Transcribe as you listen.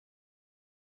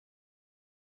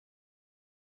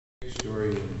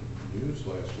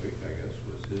last week, I guess,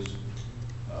 was his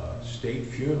state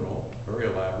funeral. Very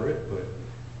elaborate, but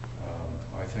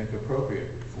I think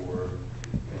appropriate for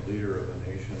a leader of a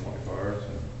nation like ours,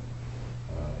 and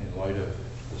in light of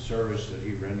the service that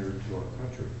he rendered to our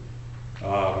country.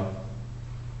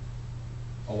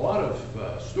 A lot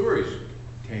of stories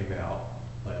came out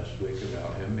last week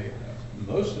about him,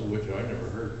 most of which I never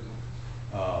heard.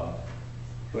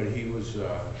 But he was,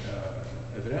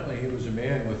 evidently he was a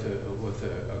man with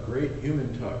a great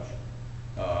human touch,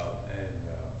 and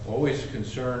always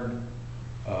concerned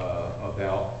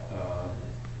about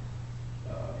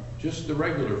just the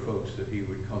regular folks that he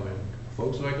would come in,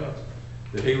 folks like us,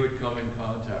 that he would come in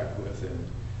contact with,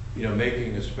 and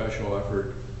making a special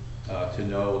effort to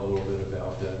know a little bit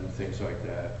about them, things like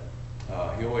that.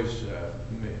 He always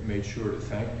made sure to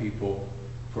thank people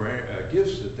for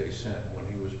gifts that they sent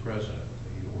when he was president.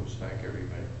 He'd always thank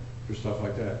everybody for stuff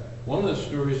like that. One of the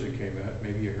stories that came out,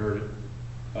 maybe you heard it,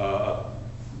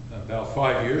 about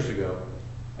 5 years ago,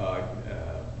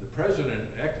 the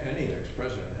president, any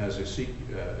ex-president, has a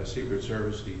Secret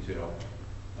Service detail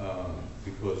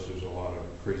because there's a lot of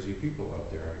crazy people out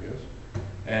there, I guess.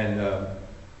 And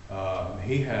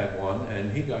he had one,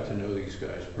 and he got to know these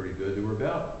guys pretty good. There were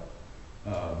about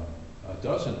a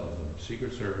dozen of them,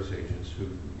 Secret Service agents who,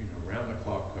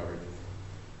 round-the-clock coverage.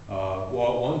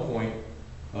 Well, at one point,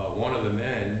 one of the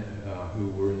men who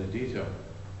were in the detail,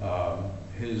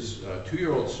 his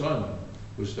 2-year-old son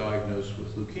was diagnosed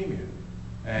with leukemia.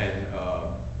 And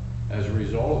as a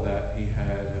result of that, he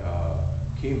had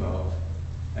chemo,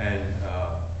 and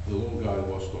the little guy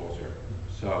lost all his hair.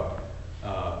 So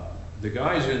the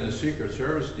guys in the Secret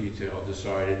Service detail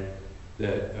decided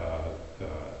that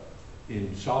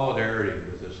in solidarity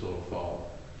with this little fellow,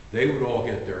 they would all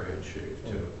get their head shaved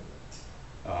too.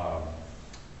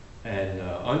 And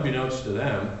unbeknownst to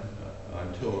them,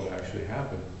 until it actually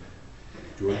happened,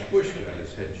 George Bush got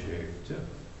his head shaved too.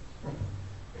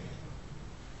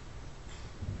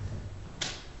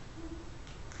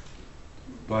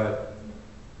 But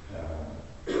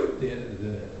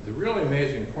the really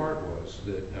amazing part was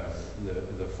that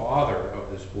the father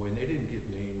of this boy, and they didn't give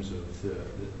names of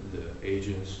the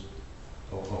agents,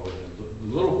 although the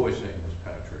little boy's name was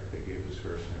Patrick, they gave his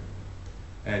first name.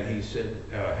 And he said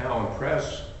how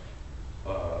impressed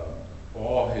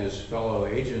all his fellow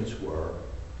agents were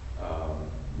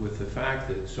with the fact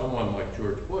that someone like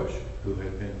George Bush, who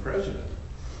had been president,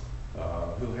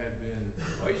 who had been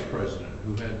vice president,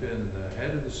 who had been the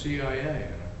head of the CIA,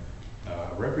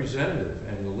 representative,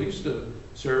 and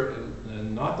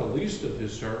not the least of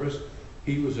his service,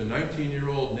 he was a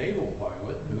 19-year-old naval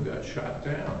pilot who got shot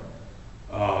down.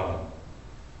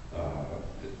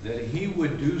 That he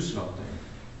would do something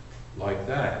like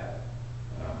that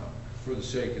for the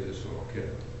sake of this little kid.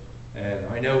 And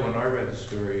I know when I read the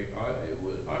story,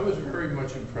 I was very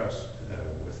much impressed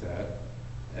with that.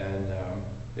 And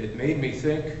it made me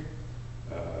think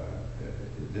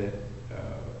that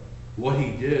what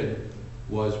he did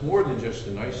was more than just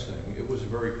a nice thing. It was a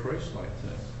very Christ-like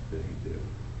thing that he did.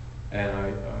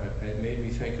 And it made me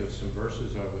think of some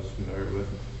verses I was familiar with,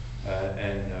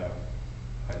 and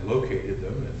I located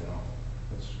them, and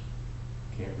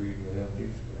can't read without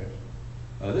these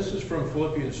guys. This is from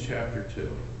Philippians chapter 2.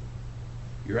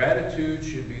 Your attitude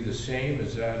should be the same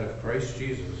as that of Christ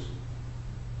Jesus,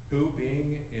 who,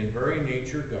 being in very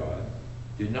nature God,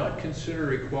 did not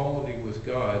consider equality with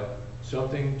God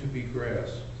something to be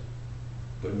grasped,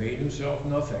 but made himself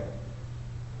nothing,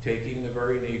 taking the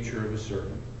very nature of a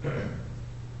servant,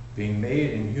 being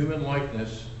made in human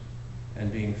likeness,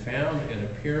 and being found in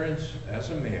appearance as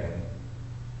a man,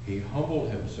 he humbled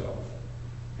himself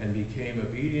and became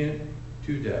obedient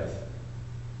to death,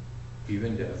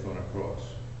 even death on a cross.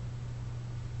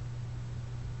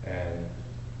 And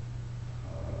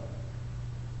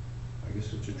I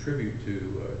guess it's a tribute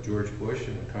to George Bush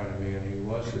and the kind of man he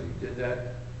was that he did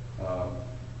that.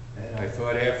 And I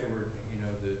thought afterward,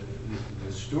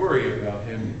 the story about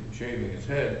him shaving his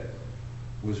head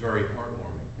was very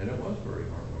heartwarming, and it was very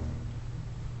heartwarming.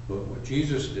 But what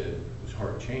Jesus did was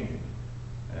heart-changing,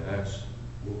 and that's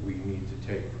what we need to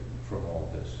take from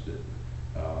all this. That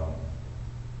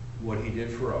what he did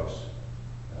for us,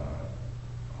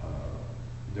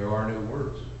 there are no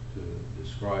words to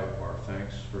describe our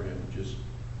thanks for him. Just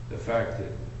the fact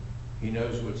that he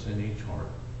knows what's in each heart,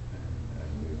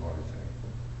 and we are thankful.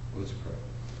 Let's pray.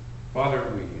 Father,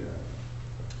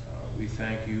 we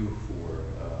thank you for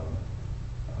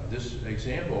this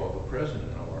example of a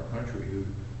president of our country who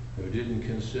didn't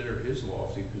consider his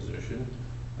lofty position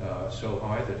so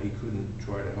high that he couldn't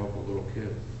try to help a little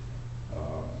kid.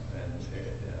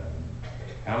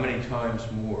 How many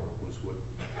times more was what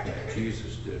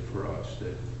Jesus did for us?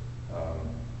 That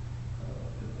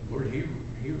Lord, he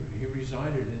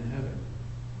resided in heaven.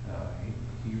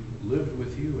 He lived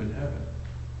with you in heaven.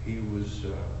 He was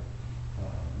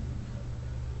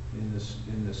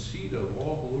in the seat of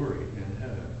all glory in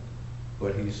heaven.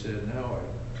 But he said, now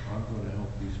I'm going to help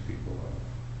these people out.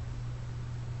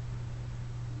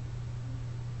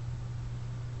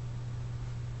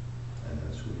 And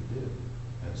that's what he did.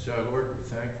 And so, Lord, we're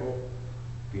thankful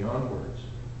beyond words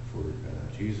for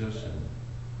Jesus. And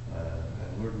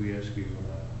Lord, we ask you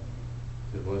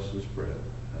to bless this bread,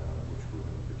 which we're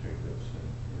going to partake of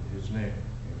in his name.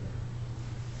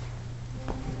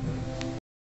 Amen.